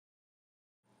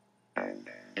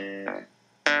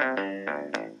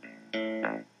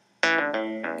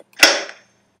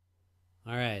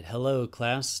Alright, hello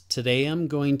class. Today I'm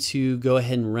going to go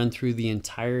ahead and run through the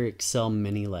entire Excel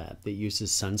Minilab that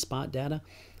uses Sunspot data.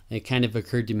 It kind of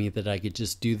occurred to me that I could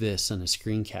just do this on a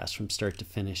screencast from start to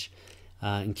finish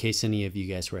in case any of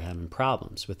you guys were having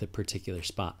problems with a particular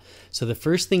spot. So the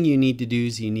first thing you need to do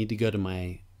is you need to go to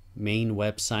my main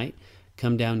website,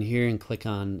 come down here and click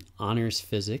on Honors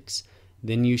Physics.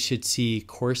 Then you should see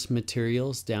course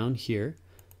materials down here.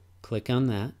 Click on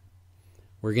that.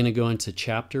 We're going to go into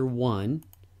chapter 1,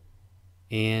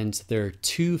 and there are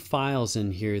 2 files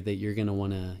in here that you're going to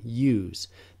want to use.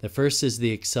 The first is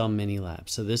the Excel Minilab.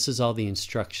 So this is all the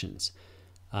instructions.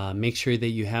 Make sure that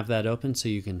you have that open so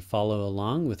you can follow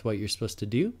along with what you're supposed to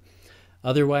do.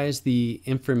 Otherwise, the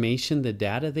information, the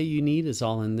data that you need is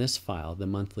all in this file, the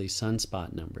monthly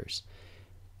Sunspot numbers.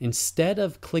 Instead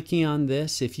of clicking on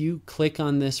this, if you click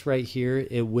on this right here,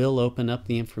 it will open up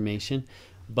the information,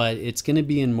 but it's going to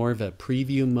be in more of a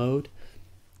preview mode.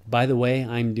 By the way,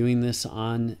 I'm doing this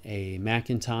on a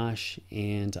Macintosh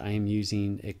and I am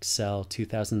using Excel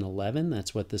 2011.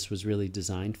 That's what this was really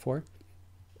designed for.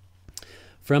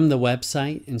 From the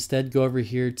website, instead go over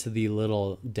here to the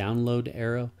little download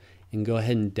arrow and go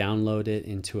ahead and download it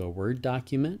into a Word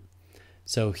document.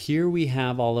 So here we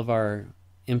have all of our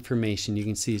information. You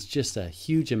can see it's just a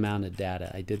huge amount of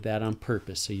data. I did that on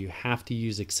purpose, so you have to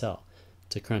use Excel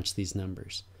to crunch these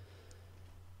numbers.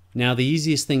 Now the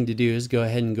easiest thing to do is go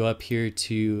ahead and go up here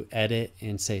to edit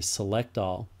and say select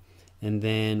all, and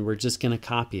then we're just going to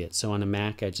copy it. So on a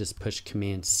Mac I just push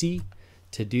Command C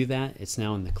to do that. It's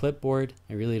now in the clipboard.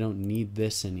 I really don't need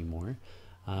this anymore.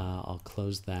 I'll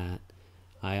close that.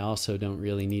 I also don't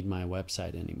really need my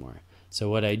website anymore. So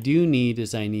what I do need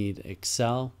is I need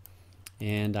Excel,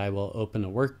 and I will open a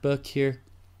workbook here.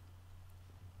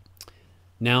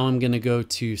 Now I'm going to go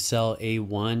to cell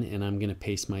A1 and I'm going to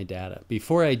paste my data.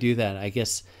 Before I do that, I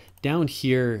guess down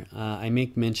here I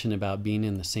make mention about being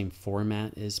in the same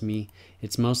format as me.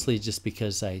 It's mostly just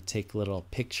because I take little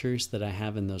pictures that I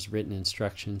have in those written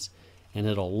instructions, and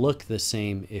it'll look the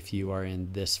same if you are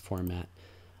in this format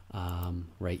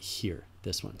right here,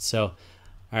 this one. So,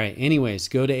 all right, anyways,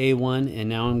 go to A1 and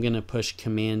now I'm going to push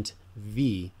Command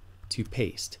V to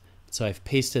paste. So I've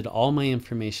pasted all my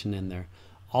information in there.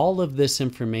 All of this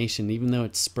information, even though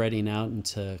it's spreading out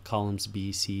into columns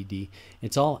B, C, D,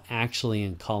 it's all actually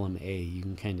in column A. You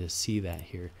can kind of see that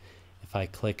here. If I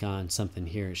click on something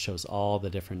here, it shows all the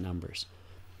different numbers.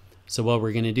 So what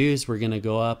we're going to do is we're going to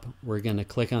go up, we're going to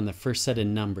click on the first set of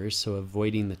numbers, so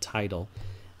avoiding the title.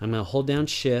 I'm going to hold down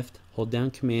Shift, hold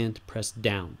down Command, press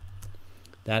down.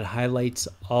 That highlights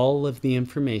all of the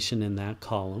information in that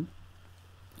column.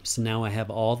 So now I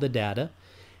have all the data,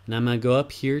 and I'm going to go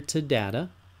up here to Data,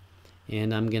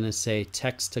 and I'm going to say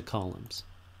Text to Columns.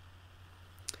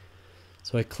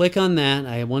 So I click on that.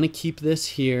 I want to keep this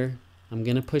here. I'm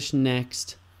going to push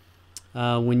Next.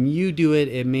 When you do it,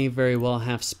 it may very well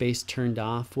have space turned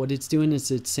off. What it's doing is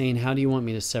it's saying, how do you want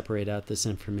me to separate out this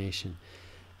information?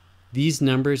 These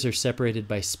numbers are separated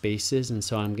by spaces, and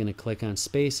so I'm going to click on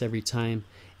space. Every time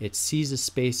it sees a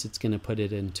space, it's going to put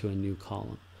it into a new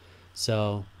column.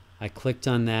 So I clicked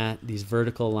on that. These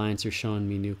vertical lines are showing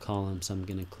me new columns. I'm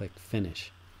going to click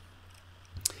Finish.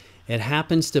 It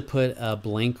happens to put a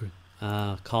blank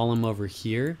column over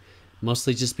here,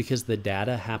 mostly just because the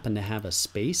data happen to have a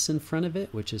space in front of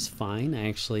it, which is fine. I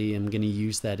actually am going to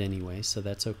use that anyway, so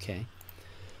that's okay.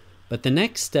 But the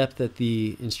next step that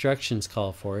the instructions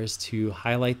call for is to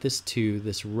highlight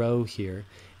this row here,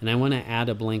 and I want to add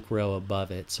a blank row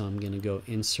above it, so I'm going to go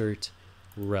Insert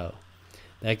Row.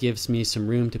 That gives me some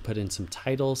room to put in some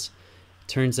titles.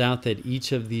 Turns out that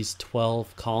each of these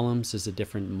 12 columns is a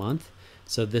different month.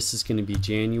 So this is going to be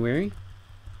January.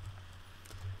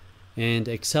 And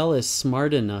Excel is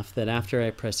smart enough that after I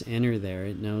press enter there,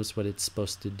 it knows what it's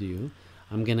supposed to do.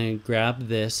 I'm going to grab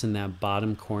this in that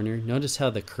bottom corner. Notice how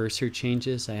the cursor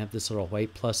changes. I have this little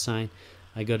white plus sign.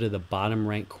 I go to the bottom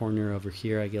right corner over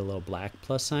here. I get a little black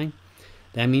plus sign.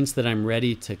 That means that I'm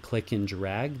ready to click and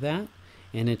drag that.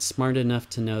 And it's smart enough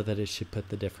to know that it should put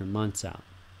the different months out.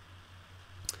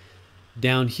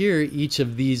 Down here, each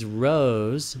of these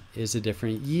rows is a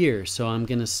different year. So I'm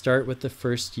going to start with the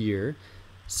first year,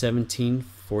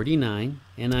 1749,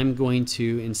 and I'm going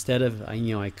to, instead of, I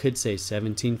could say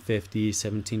 1750,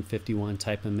 1751,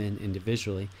 type them in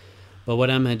individually. But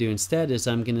what I'm going to do instead is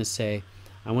I'm going to say,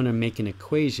 I want to make an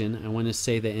equation. I want to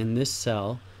say that in this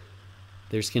cell,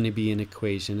 there's going to be an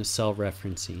equation, a cell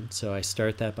referencing. So I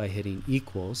start that by hitting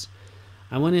equals.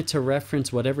 I want it to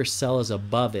reference whatever cell is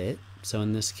above it. So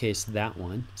in this case, that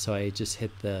one. So I just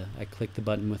I click the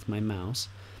button with my mouse,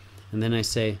 and then I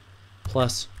say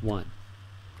 +1.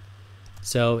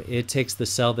 So it takes the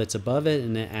cell that's above it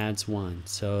and it adds 1.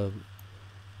 So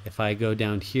if I go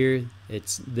down here,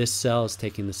 this cell is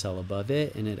taking the cell above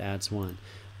it and it adds 1.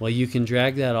 Well, you can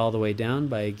drag that all the way down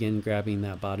by again grabbing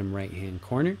that bottom right hand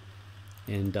corner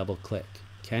and double click.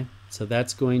 Okay, so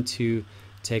that's going to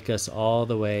take us all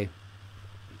the way.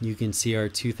 You can see our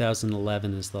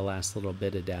 2011 is the last little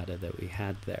bit of data that we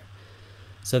had there.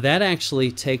 So that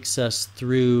actually takes us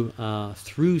through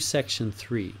section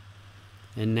 3.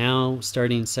 And now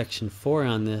starting section 4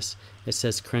 on this, it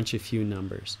says crunch a few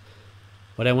numbers.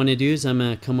 What I want to do is I'm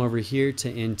going to come over here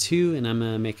to N2 and I'm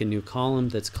going to make a new column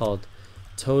that's called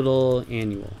total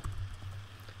annual.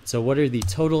 So what are the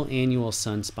total annual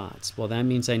sunspots? Well, that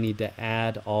means I need to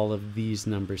add all of these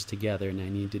numbers together, and I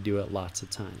need to do it lots of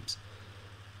times.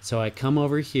 So I come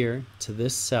over here to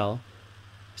this cell,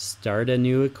 start a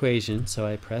new equation, so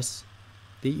I press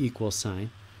the equal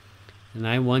sign, and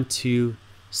I want to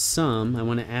sum, I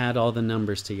want to add all the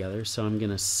numbers together, so I'm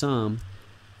going to sum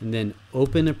and then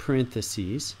open a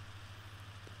parentheses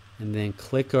and then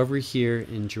click over here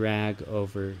and drag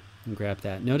over and grab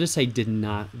that. Notice I did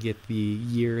not get the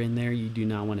year in there. You do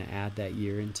not want to add that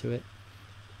year into it.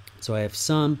 So I have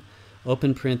sum,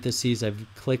 open parentheses, I've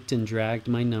clicked and dragged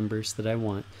my numbers that I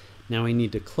want. Now I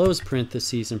need to close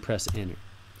parentheses and press enter.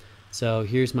 So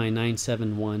here's my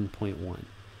 971.1.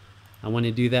 I want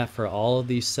to do that for all of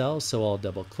these cells, so I'll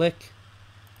double click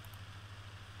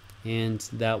and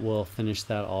that will finish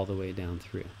that all the way down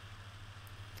through.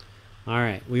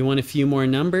 Alright, we want a few more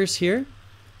numbers here.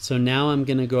 So now I'm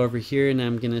going to go over here and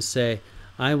I'm going to say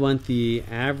I want the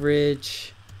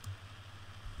average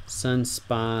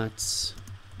sunspots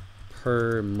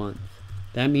per month.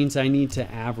 That means I need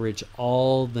to average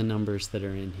all the numbers that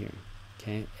are in here,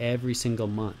 okay, every single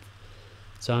month.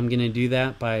 So I'm going to do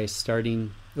that by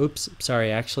starting,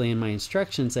 actually in my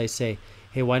instructions I say,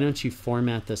 hey, why don't you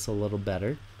format this a little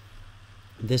better?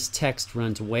 This text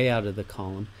runs way out of the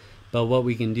column, but what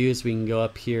we can do is we can go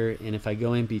up here, and if I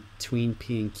go in between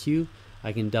P and Q,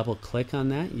 I can double click on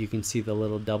that. You can see the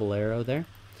little double arrow there.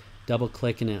 Double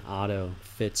click and it auto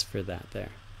fits for that there.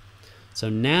 So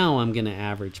now I'm going to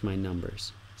average my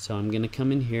numbers. So I'm going to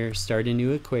come in here, start a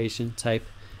new equation, type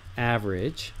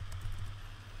average,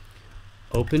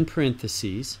 open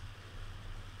parentheses.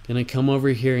 Going to come over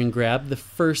here and grab the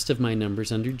first of my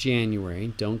numbers under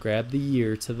January. Don't grab the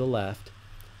year to the left.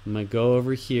 I'm going to go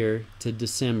over here to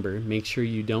December. Make sure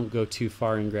you don't go too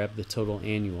far and grab the total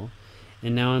annual.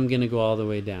 And now I'm going to go all the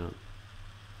way down.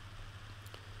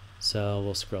 So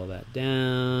we'll scroll that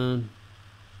down.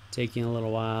 Taking a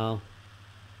little while.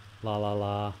 La la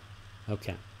la.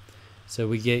 Okay. So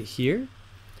we get here.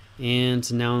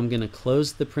 And now I'm going to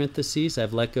close the parentheses.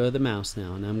 I've let go of the mouse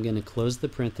now. And I'm going to close the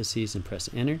parentheses and press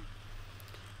enter.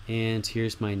 And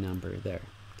here's my number there.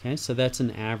 Okay, so that's an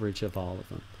average of all of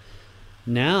them.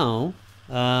 Now,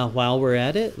 while we're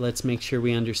at it, let's make sure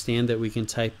we understand that we can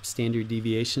type standard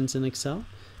deviations in Excel.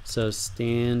 So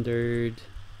standard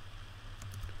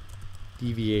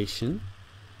deviation.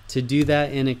 To do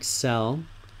that in Excel,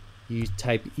 you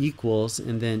type equals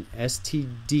and then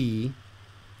stdev.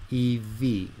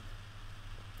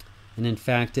 And in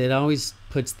fact, it always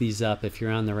puts these up. If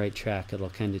you're on the right track,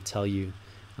 it'll kind of tell you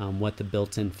what the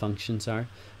built-in functions are.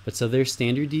 But so there's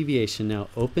standard deviation. Now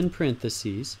open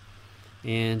parentheses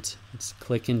and let's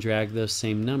click and drag those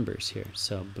same numbers here.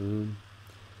 So boom.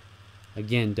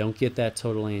 Again, don't get that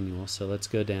total annual. So let's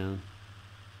go down.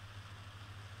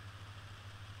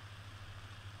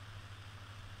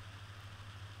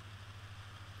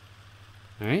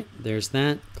 All right, there's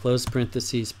that. Close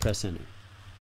parentheses, press enter.